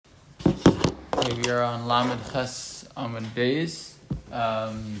Okay, we are on Lamed Ches Amud Beis.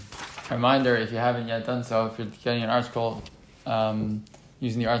 Reminder, if you haven't yet done so, if you're getting an article,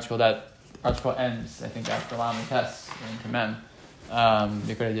 using the article, that article ends, I think, after Lamed Ches in Kamem.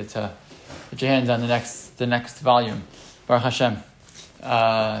 Be a good idea to put your hands on the next volume. Baruch Hashem.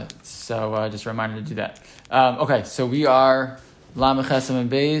 So just a reminder to do that. Okay, so we are Lamed Ches Amud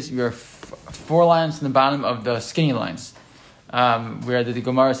Beis. We are 4 lines from the bottom of the skinny lines. Where the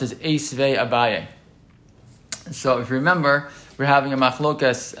Gemara says Eisvei Abaye. So if you remember, we're having a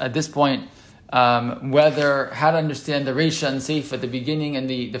machlokas at this point whether how to understand the Reisha and Seif at the beginning and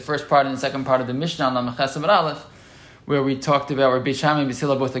the first part and the second part of the Mishnah on Lamed Ches Amud Aleph, where we talked about where Beis Shammai and Beis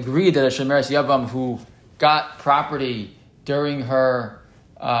Hillel both agreed that a Shemeres Yavam who got property during her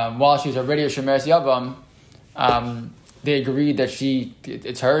while she was already a Shemeres Yavam, they agreed that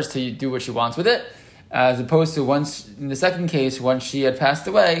it's hers to do what she wants with it. As opposed to once in the second case, once she had passed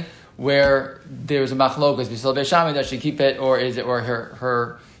away, where there was a machlokas, we still Beis Shammai that she keep it, or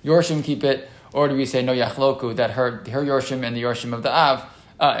her Yorshim keep it, or do we say no yachloku that her Yorshim and the Yorshim of the Av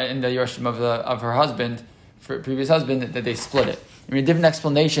and the Yorshim of her husband, previous husband, that they split it. I mean, different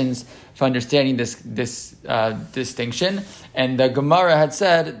explanations for understanding this distinction. And the Gemara had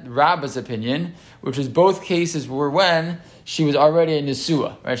said Rabba's opinion, which was both cases were when she was already a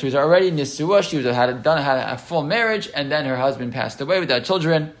Nisua, right? She was already a Nisua. She had a full marriage, and then her husband passed away without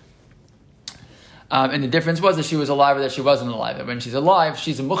children. And the difference was that she was alive or that she wasn't alive. That when she's alive,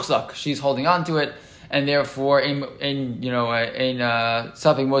 she's a muchzak. She's holding on to it, and therefore, safek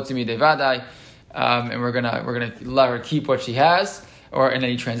motzimi devadai. And we're gonna let her keep what she has, or in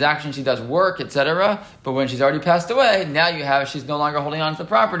any transaction she does work, etc. But when she's already passed away, now she's no longer holding on to the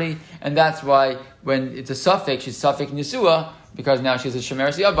property, and that's why when it's a suffix, she's suffix nisua, because now she's a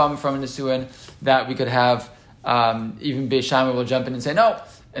shemeres yavam from a nisuin, that we could have even Beis Shammai will jump in and say no.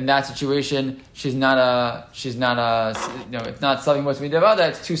 In that situation, it's not something what's midavada.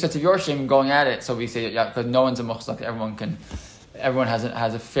 It's 2 sets of yorshim going at it. So we say because no one's a muchzak, everyone has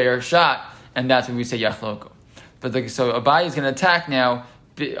a fair shot. And that's when we say yachloko. But so Abaye is going to attack now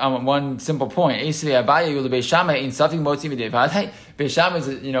on one simple point. Beis Shammai is,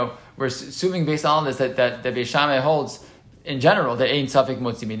 we're assuming based on all this that Beis Shammai holds in general that ain't safek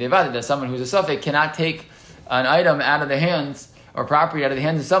motzi midevada, that someone who's a safek cannot take an item out of the hands or property out of the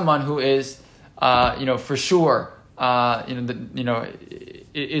hands of someone who is, for sure,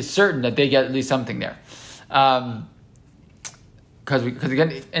 is certain that they get at least something there. Because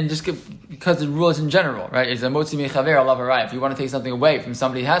the rule is in general, right? Is a motzi mechaver alav harai. If you want to take something away from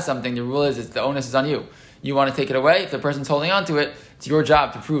somebody who has something, the rule is the onus is on you. You want to take it away. If the person's holding on to it, it's your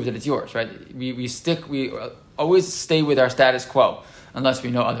job to prove that it's yours, right? We always stay with our status quo unless we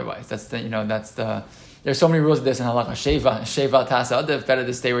know otherwise. There's so many rules of this in halacha. Sheva tasa adif, better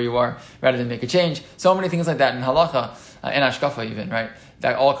to stay where you are rather than make a change. So many things like that in halacha and ashkafa even, right?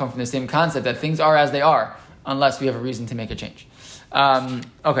 That all come from the same concept that things are as they are unless we have a reason to make a change.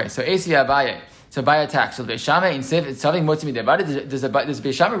 Okay, so Esi Abaye. So Abaye attacks. So Beis Shammai in Seif, it's something motzi midevada. Does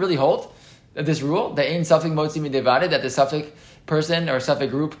Beis Shammai really hold this rule? That ain't something motzi midevada, that the safek person or safek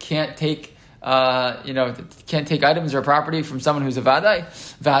group can't take items or property from someone who's a vadai.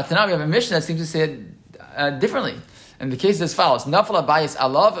 V'hatana, we have a mission that seems to say it differently. And the case is as follows: Nafal Abayis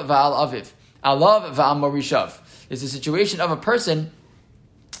alav v'al aviv, alav v'al morishav. It's a situation of a person.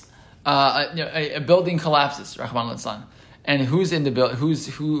 A building collapses, Rahman al-Islam. And who's in the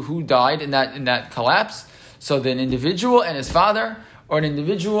who died in that collapse? So an individual and his father, or an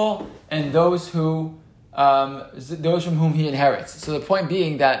individual and those from whom he inherits. So the point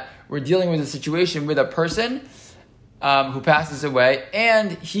being that we're dealing with a situation with a person who passes away,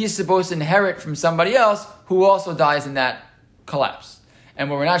 and he's supposed to inherit from somebody else who also dies in that collapse. And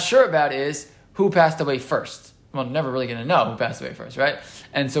what we're not sure about is who passed away first. Well, we're never really going to know who passed away first, right?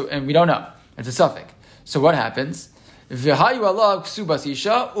 And we don't know. It's a suffix. So what happens? Right,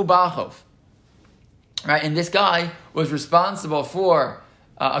 and this guy was responsible for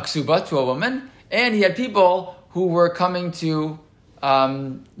a ksuba to a woman, and he had people who were coming to,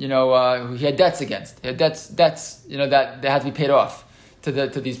 who he had debts against. He had debts, that they had to be paid off to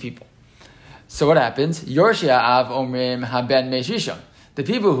these people. So what happens? Yorshia av omrim haben meshisham. The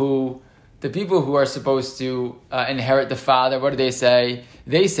people who are supposed to inherit the father, what do they say?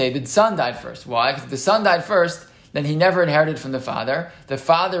 They say the son died first. Why? Because if the son died first, then he never inherited from the father. The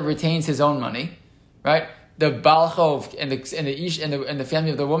father retains his own money, right? The balchov and the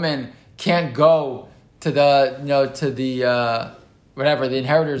family of the woman can't go to the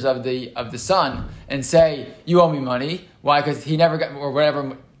inheritors of the son and say, you owe me money. Why? Because he never got, or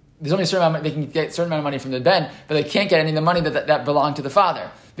whatever there's only a certain amount, they can get a certain amount of money from the ben, but they can't get any of the money that belonged to the father,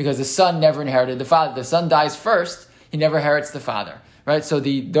 because the son never inherited the father. The son dies first, he never inherits the father, right? So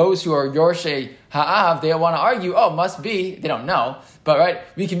those who are Yorshei Ha'av, they want to argue, must be, they don't know, but right,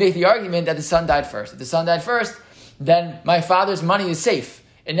 we can make the argument that the son died first. If the son died first, then my father's money is safe.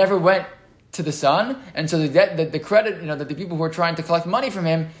 It never went to the son, and so the credit, that the people who are trying to collect money from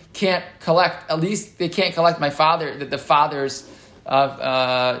him can't collect, at least they can't collect the father's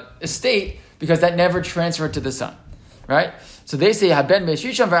estate, because that never transferred to the son, right? So they say, Haben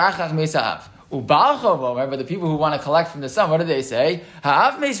Meshisham v'achach Mesa'av. Ubalchovo, remember the people who want to collect from the son, what do they say?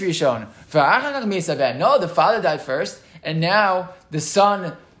 Ha'av Mes Rishon v'achach Mesa'av. No, the father died first, and now the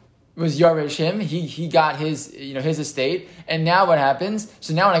son was Yoresh him. He got his estate, and now what happens?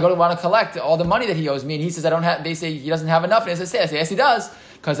 So now when I want to collect all the money that he owes me, and he says I don't have, they say he doesn't have enough, and I say yes he does,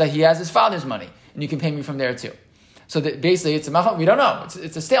 because he has his father's money, and you can pay me from there too. So basically, it's a we don't know.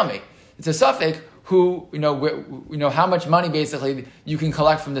 It's a stalemate. It's a suffix who how much money basically you can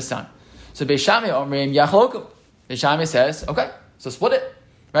collect from the son. So Beis Shammai Omrim Yachloku. Beis Shammai says, okay, so split it,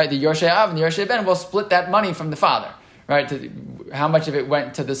 right? The Yorshei Av and the Yorshei Ben will split that money from the father, right? How much of it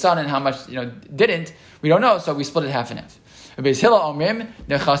went to the son and how much didn't, we don't know. So we split it half and half. Beis Hillel Omrim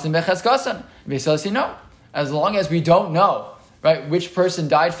Nechasim Bechazkasan. Beis Hillel says no, as long as we don't know, right, which person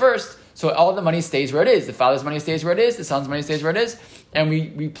died first. So all the money stays where it is. The father's money stays where it is. The son's money stays where it is. And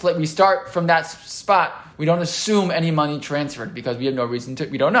we start from that spot. We don't assume any money transferred because we have no reason to.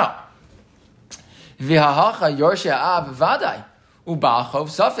 We don't know. But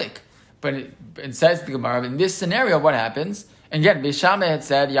it says the Gemara, in this scenario, what happens? And again, Beis Shammai had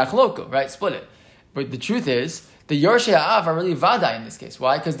said yachloku, right? Split it. But the truth is, the Yorshei Ha'av are really vadai in this case.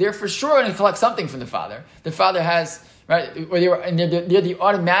 Why? Because they're for sure going to collect something from the father. The father has, right, or they're the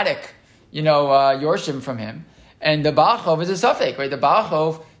automatic, Yorshim from him. And the Ba'achov is a suffix, right? The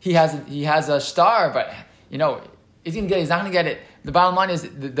Ba'achov, he has a star, but, he's not going to get it. The bottom line is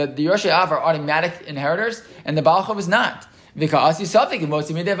the Yorshei Av are automatic inheritors, and the Ba'achov is not. V'ka'asi suffix,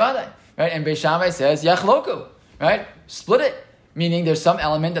 right? And Beis Shammai says, yachloku, right? Split it. Meaning there's some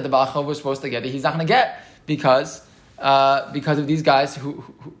element that the Ba'achov was supposed to get that he's not going to get because of these guys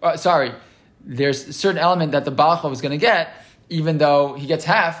there's a certain element that the Ba'achov is going to get, even though he gets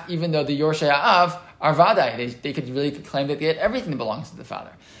half, even though the Yorshei Av are vadai. They could really claim that they get everything that belongs to the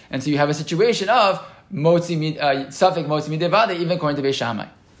father. And so you have a situation of suffix motzi midei vadai, even according to Beis Shammai.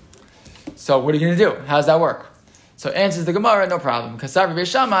 So what are you going to do? How does that work? So answers the Gemara, no problem. Kasav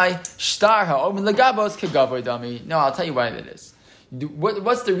Beis Shammai, shtar ha'omen legabos kegavoy dami. No, I'll tell you why that is.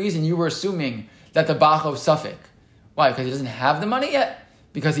 What's the reason you were assuming that the Ba'achov suffix? Why? Because he doesn't have the money yet?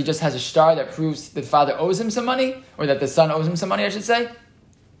 Because he just has a star that proves that the father owes him some money, or that the son owes him some money, I should say.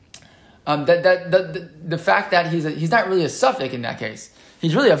 The fact that he's not really a suffix in that case,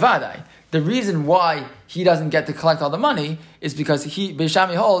 he's really a vadai. The reason why he doesn't get to collect all the money is because Beis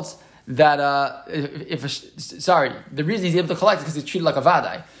Shammai holds that the reason he's able to collect is because he's treated like a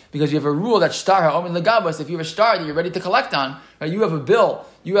vadai. Because you have a rule that shtar ha'omen legabos, if you have a star that you're ready to collect on, right, you have a bill,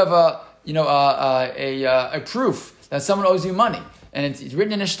 you have a proof that someone owes you money, and it's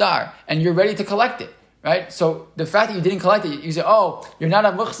written in a star, and you're ready to collect it, right? So the fact that you didn't collect it, you say, you're not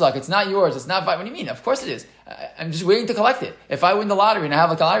a muchzak, it's not yours, it's not. What do you mean? Of course it is. I'm just waiting to collect it. If I win the lottery and I have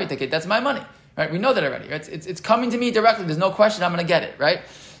like a lottery ticket, that's my money, right? We know that already. Right? It's coming to me directly. There's no question I'm going to get it, right?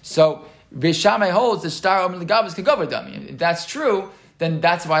 So Beis Shammai holds the star omen legabos kegavoy dami. If that's true, then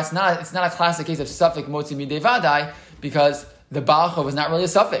that's why it's not a classic case of suffix motzi midei vadai, because the Ba'achov is not really a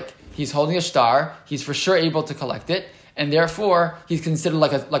suffix. He's holding a star. He's for sure able to collect it, and therefore he's considered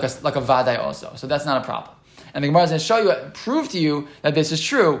like a vadai also. So that's not a problem. And the Gemara is going to show you, prove to you that this is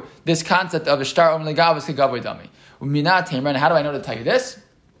true. This concept of a star omen legabos kegavoy dami. And how do I know to tell you this?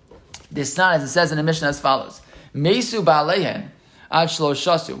 This not as it says in the Mishnah as follows: Mesu ba'alehen ad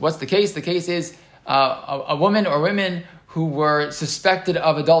shloshasu. What's the case? The case is a woman or women who were suspected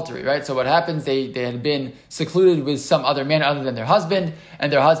of adultery, right? So what happens, they had been secluded with some other man other than their husband,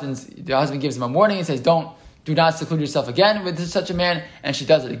 and their husband gives them a warning and says, do not seclude yourself again with such a man, and she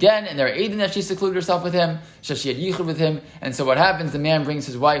does it again, and they're aiding that she secluded herself with him, so she had yichud with him, and so what happens, the man brings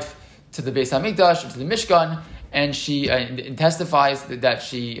his wife to the Beis HaMikdash, to the Mishkan, and she testifies that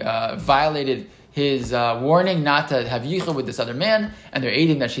she violated his warning not to have yichud with this other man, and they're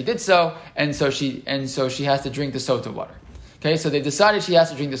aiding that she did so, and so she has to drink the sota water. Okay, so they decided she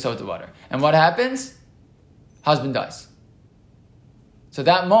has to drink the sota water. And what happens? Husband dies. So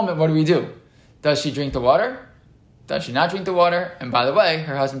that moment, what do? Does she drink the water? Does she not drink the water? And by the way,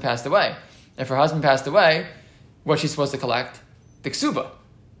 her husband passed away. If her husband passed away, what's she supposed to collect? The ksuba.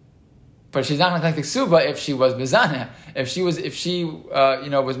 but she's not going to collect the ksuba if she was mizana. If she was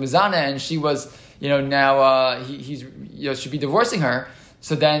mizana and she was, now he's should be divorcing her.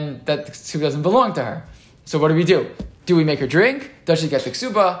 So then that ksuba doesn't belong to her. So what do we do? Do we make her drink? Does she get the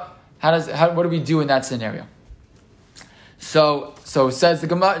ksuba? What do we do in that scenario? So says the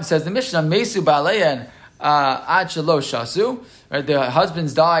Gemara, says the Mishnah, Mesu ba'aleyan ad shelo shasu. Right, the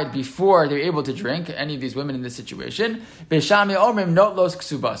husbands died before they were able to drink. Any of these women in this situation, Beis Shammai omrim not los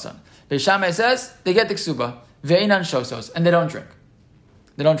ksubasan. Beis Shammai says they get the ksuba, ve'inan shosos, and they don't drink.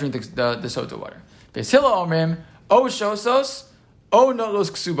 They don't drink the soda water. Beis Hillel omrim o shosos o not los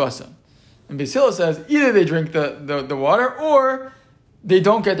ksubasan. And Beis Hillel says either they drink the water or they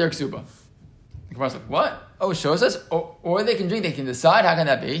don't get their ksuba. The Gemara's like, what? Oh, shosos, or they can drink. They can decide. How can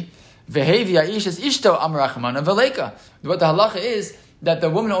that be? What the halacha is that the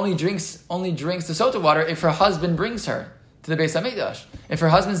woman only drinks the soda water if her husband brings her to the Beis Hamikdash. If her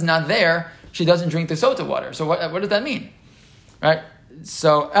husband's not there, she doesn't drink the soda water. So what does that mean? Right?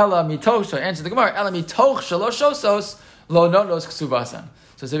 So Ella mitoch, so answer the Gemara, Ella mitoch shalosh shosos lo nolos ksubasan.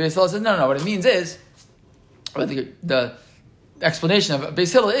 So Beis Hillel says, no. What it means is, or the explanation of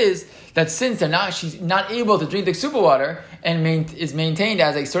Beis Hillel is that since she's not able to drink the ksuba water and is maintained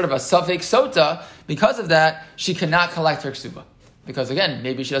as a sort of a suffix sota, because of that, she cannot collect her ksuba. Because again,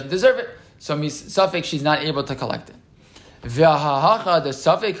 maybe she doesn't deserve it, so suffix she's not able to collect it. V'hahacha the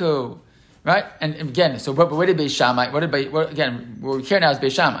suffiku, right? And again, so what did Beis Shammai? What we care now is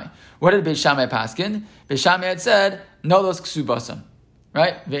Beis Shammai. What did Beis Shammai paskin? Beis Shammai had said no los ksubasam,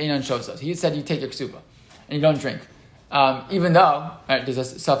 right? Ve'inan shosas. He said you take your ksuba and you don't drink. Even though there's a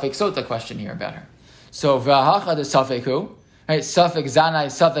suffix sota question here about her. So v'hacha the suffiku, right? Suffix zanai,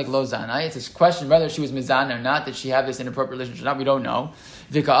 suffix lo zanai. It's a question whether she was mizana or not. Did she have this inappropriate relationship or not? We don't know.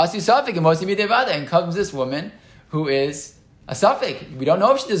 V'ka'asi suffix and mosi midevada, and comes this woman who is a suffix. We don't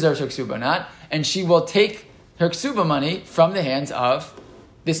know if she deserves her ksuba or not, and she will take her ksuba money from the hands of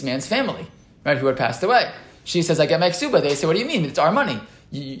this man's family, right? Who had passed away. She says, "I get my ksuba." They say, "What do you mean? It's our money.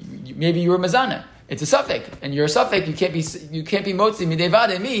 Maybe you were mizana." It's a suffix, and you're a suffix. You can't be motzi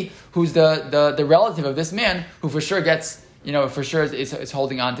midevade me, who's the relative of this man, who for sure gets, is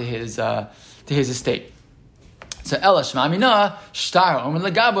holding on to his estate. So Ella shmamina shtar omen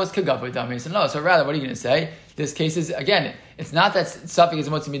legabos kagavoy dami. So no. So rather, what are you going to say? This case is again. It's not that suffix is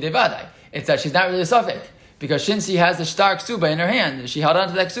motzi midevade. It's that she's not really a suffix because since she has the shtar ksuba in her hand, she held on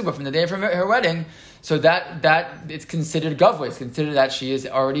to that ksuba from the day of her wedding. So that it's considered gavoy. It's considered that she has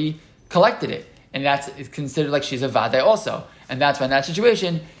already collected it. And it's considered like she's a vadai also. And that's why in that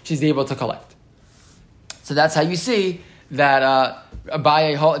situation, she's able to collect. So that's how you see that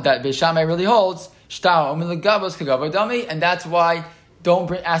that Beis Shammai really holds, and that's why don't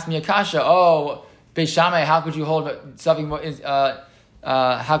ask me a kasha, oh, Beis Shammai, how could you hold something,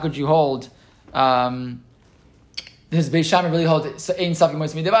 how could you hold, does Beis Shammai really hold ein safik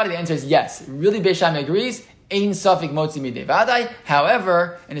motzi midevadai? The answer is yes. Really, Beis Shammai agrees, ein safik motzi midevadai.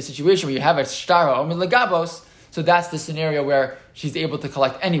 However, in a situation where you have a shtara or legabos, so that's the scenario where she's able to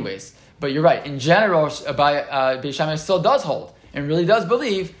collect anyways. But you're right. In general, Beis Shammai still does hold and really does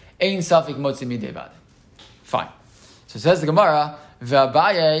believe ein safik motzi midevadai. Fine. So says the Gemara,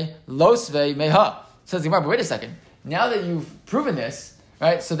 ve'abaye losve meha. Says the Gemara, but wait a second. Now that you've proven this,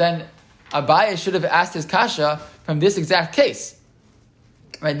 right? So then Abaye should have asked his kasha from this exact case,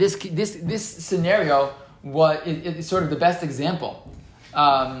 right? This scenario it's sort of the best example,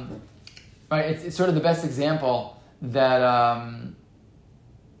 right? It's sort of the best example that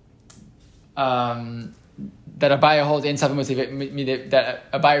that Abaye holds in Safik Motzi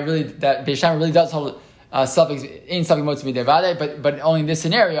that Abaye really that Beis Shammai really does hold suffix in Safik Motzi Midevadai, but only in this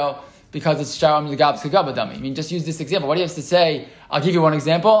scenario. Because it's Sharam Legabs Kagabadami. I mean, just use this example. What do you have to say? I'll give you one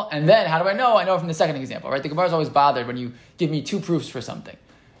example, and then how do I know? I know from the second example, right? The Gemara is always bothered when you give me two proofs for something,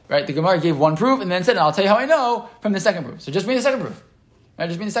 right? The Gemara gave one proof and then said, I'll tell you how I know from the second proof. So just bring the second proof, right?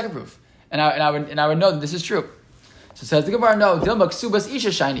 Just bring the second proof, and I would know that this is true. So says the Gemara, no, Dilma Ksubas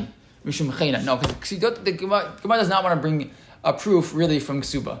Isha Shiny Mishum Chena. No, because the Gemara does not want to bring a proof really from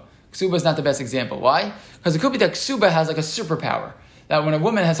Ksuba. Ksuba is not the best example. Why? Because it could be that Ksuba has like a superpower. That when a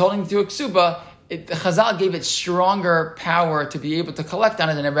woman has holding to a ksuba, the Chazal gave it stronger power to be able to collect on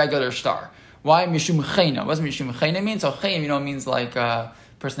it than a regular star. Why? Mishum chena. What does mishum chena mean? So chen, means like a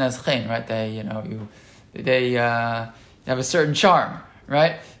person has chen, right? They have a certain charm,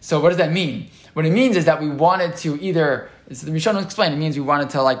 right? So what does that mean? What it means is that we wanted to either, so the Rishon explained, it means we wanted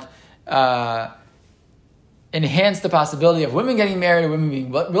to enhance the possibility of women getting married, or women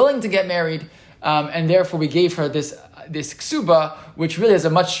being willing to get married, and therefore we gave her this this ksuba, which really has a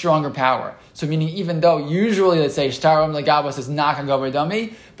much stronger power. So meaning, even though usually, let's say, shtarim legabos is not going to go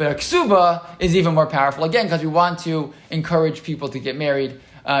dami, but a ksuba is even more powerful, again, because we want to encourage people to get married,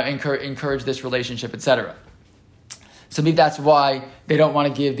 encourage this relationship, etc. So maybe that's why they don't want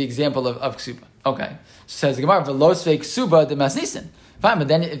to give the example of ksuba. Okay. So says the Gemara, "Velosve ksuba de masnisin." Fine, but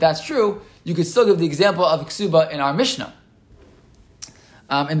then if that's true, you could still give the example of ksuba in our Mishnah.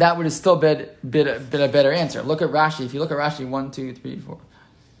 And that would have still been a better answer. Look at Rashi. If you look at Rashi, 1, 2, 3, 4.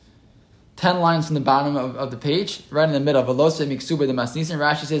 10 lines from the bottom of the page, right in the middle, Velosve miksuba de masnisin,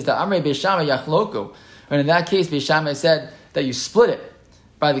 Rashi says, "Da amre beishama yachloku." And in that case, Beishama said that you split it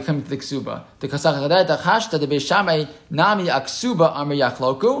by the coming to the ksuba. The kasach the chashta the Beishama nami aksuba amre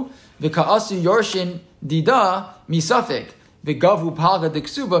yachloku. V'ka'asu yorshin dida misafik. V'gavu palga de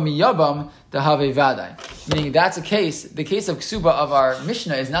ksuba miyabam dehave vadai. Meaning that's a case. The case of ksuba of our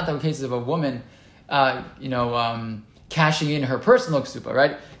Mishnah is not the case of a woman, cashing in her personal ksuba,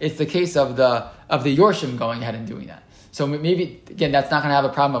 right? It's the case of the yorshim going ahead and doing that. So maybe again, that's not going to have a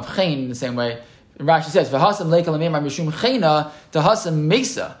problem of chayin in the same way. Rashi says, "V'hasam leika lememar mishum chayna tehasam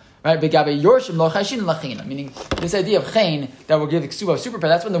mesa." Right, begabe yorshim lo chashin lachina. Meaning this idea of chayin that will give the ksuba super power.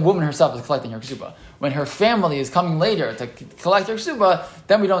 That's when the woman herself is collecting her ksuba. When her family is coming later to collect her ksuba,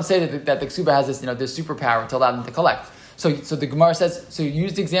 then we don't say that the ksuba has this this superpower to allow them to collect. So the Gemara says, so you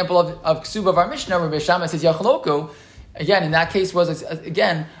use the example of ksuba of our Mishnah where Beishama says yachloku. Again, in that case was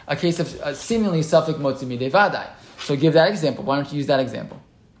again a case of seemingly safek motzi midei vadai. So give that example. Why don't you use that example?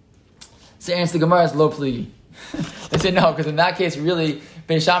 So answer the Gemara is lo pligi. They say no, because in that case, really,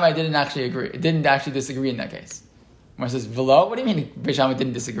 Beis Shammai didn't actually agree. It didn't actually disagree in that case. Gemara says, "V'lo." What do you mean Beis Shammai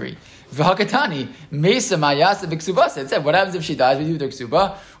didn't disagree? V'hakatani mesa ma'yasa b'ksubasa. It said, what happens if she dies? We do with her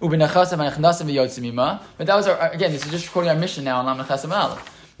ksuba. U'b'nachasam anachnasim v'yotzimima. But that was again. This is just quoting our mission now on Lam Nechasam Aleph.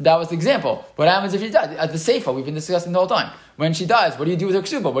 That was the example. What happens if she dies? At the Seifa, we've been discussing the whole time. When she dies, what do you do with her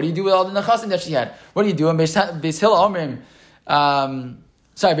ksuba? What do you do with all the nachasim that she had? What do you do? And Beis Hillel Omrim,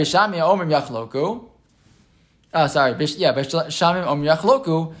 Beis Shammai Omrim Yachloku. Beis Shammai Omrim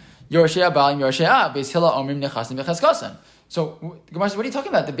Yachloku. Yorshei Abalim Yorshei Ab. Beis Hillel Omrim Nechasim Bechaskasan. So Gemara says, what are you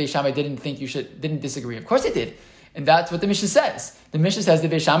talking about? The Beis Shammai didn't disagree. Of course it did, and that's what the Mishnah says. The Mishnah says the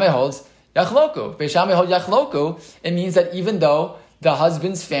Beis Shammai holds Yachloku. Beis Shammai holds Yachloku. It means that even though the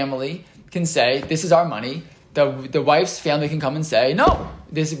husband's family can say, "This is our money," the wife's family can come and say, "No,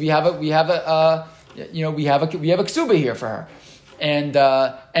 we have a ksuba here for her," and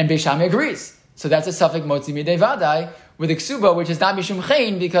Beis Shammai agrees. So that's a safek motzi midei vadai with a ksuba, which is not mishum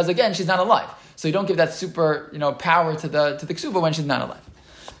chayin, because again she's not alive. So you don't give that super power to the ksuba when she's not alive.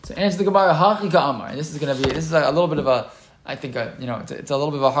 So answer the Gemara hachi ka'amar, and this is a little bit of a, I think it's a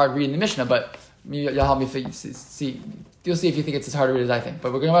little bit of a hard read in the Mishnah, but you'll help me see. You'll see if you think it's as hard to read as I think.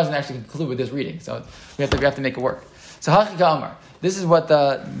 But we're going to actually conclude with this reading, so we have to make it work. So hachi ka'amar. This is what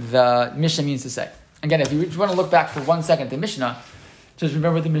the Mishnah means to say. Again, if you want to look back for 1 second, the Mishnah, just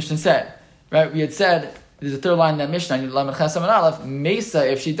remember what the Mishnah said. Right? We had said, there's a third line in that Mishnah, Lamed Chesam and Aleph, Mesa,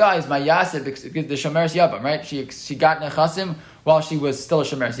 if she dies, Mayaseh, the Shomeres Yabam, right? She got Nechasim while she was still a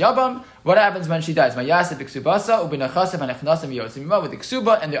Shomeres Yabam. What happens when she dies? Mayaseh b'ksubasa, u'b'nechasim ha'nechnasim yotzimima, with the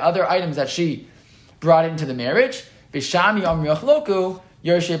ksuba and the other items that she brought into the marriage. B'shami omri yachloku,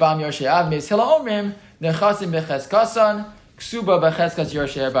 Yorshei bam Yorshei av, Beis Hillel omrim, Nechasim b'cheskasan, ksuba b'cheskas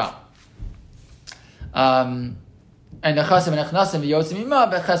Yorshei bam. And Nechasim ha'nechnasim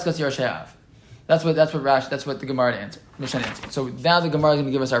yotzimima, b'cheskas Yorshei av. That's what the Gemara answered. Mishnah answered. So now the Gemara is going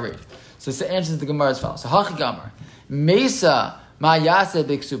to give us our read. So the answer to the Gemara is follows. So hachi gamar, mesa ma yase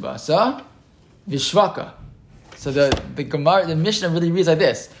b'ksubasa v'shvaka. So the Gemara, the Mishnah really reads like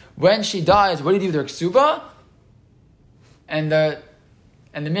this: when she dies, what do you do with her ksuba? And the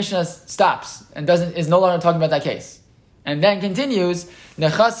Mishnah stops and is no longer talking about that case, and then continues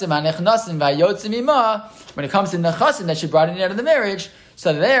nechasim anechnasim v'ayotzim ima. When it comes to nechasim that she brought in out of the marriage.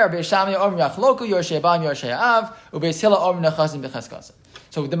 So there, Beis Shammai Omrim Yachloku, Yorshei Bam, Yorshei Av, Ubeis Hillel Omrim Nechasim B'cheskasim.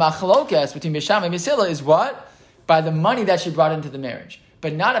 So the machlokes between Beis Shammai and Beis Hillel is what? By the money that she brought into the marriage,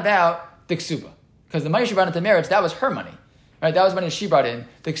 but not about the ksuba. Because the money she brought into the marriage, that was her money. Right? That was money she brought in.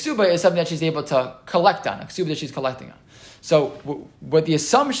 The ksuba is something that she's able to collect on, a ksuba that she's collecting on. So what the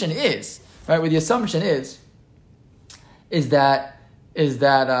assumption is, right? What the assumption is that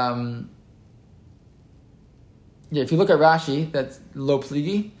if you look at Rashi, that's lo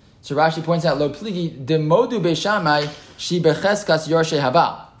pligi. So Rashi points out lo pligi demodu Beis Shammai she becheskas yorshei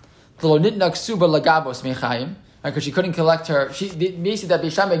habal lo nitna ksuba lagabos mechayim, because she couldn't collect her. Basically that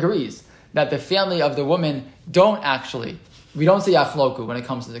Beis Shammai agrees that the family of the woman we don't say yachloku when it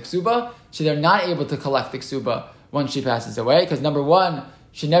comes to the ksuba, so they're not able to collect the ksuba once she passes away, because number one,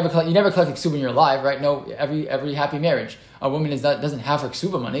 you never collect ksuba in your life, right? No, every happy marriage, a woman doesn't have her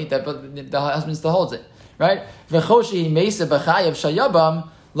ksuba money, but the husband still holds it, right?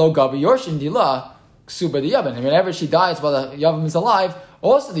 Lo gabi yorshin dila ksuba the yabin. And whenever she dies while the yavam is alive,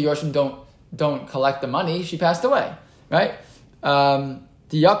 also the yorshim don't collect the money. She passed away, right?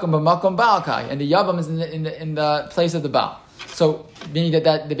 The yakum b'makom ba'alkai, and the yavam is in the place of the baal. So meaning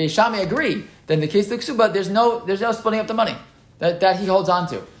that the Beis Shammai agree that in the case of the ksuba, there's no splitting up the money that he holds on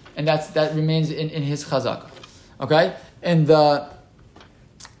to, and that remains in his chazaka. Okay, and the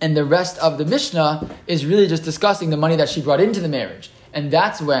rest of the Mishnah is really just discussing the money that she brought into the marriage. And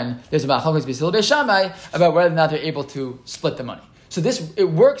that's when there's a machlokes b'sil Beis Shammai about whether or not they're able to split the money. So it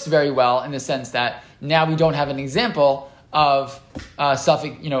works very well in the sense that now we don't have an example of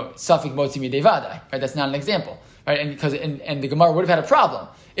suffik motzi midei vadai, right? That's not an example, right? And the Gemara would have had a problem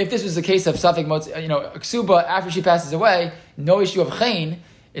if this was the case of suffik motzi, ksuba after she passes away, no issue of chayin.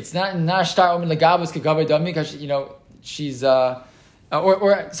 It's not a star omen legabus kagaber dami because she's the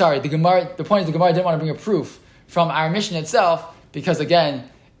Gemara. The point is the Gemara didn't want to bring a proof from our Mishnah itself. Because again,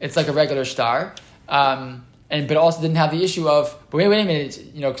 it's like a regular star, but also didn't have the issue of. But wait a minute,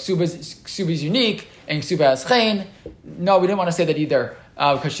 ksuba is unique and ksuba has chayin. No, we didn't want to say that either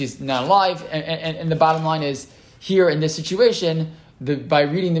because she's not alive. And the bottom line is here in this situation, by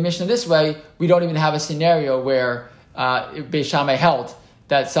reading the Mishnah this way, we don't even have a scenario where Beis Shammai held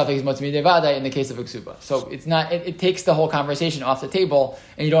that suffix is motzmi devada in the case of a ksuba. So it's not. It takes the whole conversation off the table,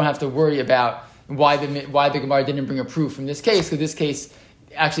 and you don't have to worry about why the Gemara didn't bring a proof from this case, because this case,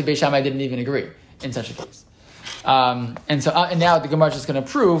 actually Beis Shammai didn't even agree in such a case. And now the Gemara is just going to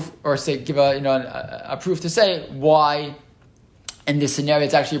prove, or give a proof to say why in this scenario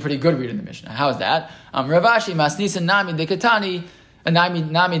it's actually a pretty good read in the Mishnah. How is that? Ravashi masnisan nami dekatani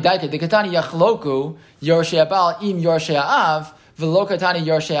nami daika dekatani yachloku yorshei abal im yorshei av v'lo katani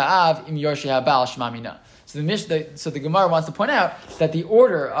yorshei av im yorshei abal shmamina. So the Gemara wants to point out that the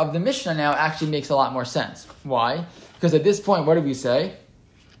order of the Mishnah now actually makes a lot more sense. Why? Because at this point, what did we say?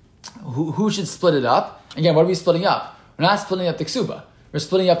 Who should split it up? Again, what are we splitting up? We're not splitting up the ksuba. We're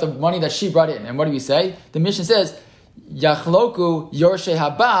splitting up the money that she brought in. And what do we say? The Mishnah says, Yachloku yorshei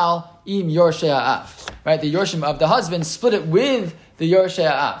habal im yorshei ha'av. Right? The yorshim of the husband split it with the yorshei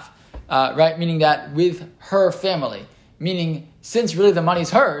ha'av. Right? Meaning that with her family. Meaning, since really the money's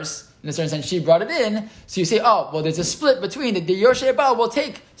hers, in a certain sense, she brought it in. So you say, there's a split between the Yorshei Baal will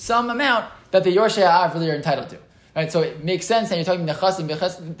take some amount that the Yorshei Av really are entitled to. Right? So it makes sense that you're talking the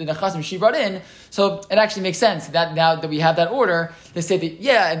Nechasim she brought in. So it actually makes sense that now that we have that order, they say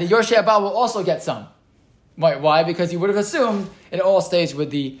that, the Yorshei Baal will also get some. Why? Because you would have assumed it all stays with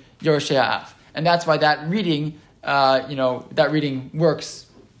the Yorshei Av. And that's why that reading, works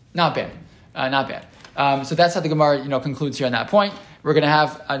not bad. So that's how the Gemara, concludes here on that point. We're going to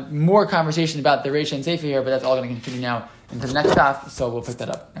have more conversation about the Reisha and Sefer here, but that's all going to continue now into the next half, so we'll pick that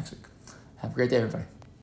up next week. Have a great day, everybody.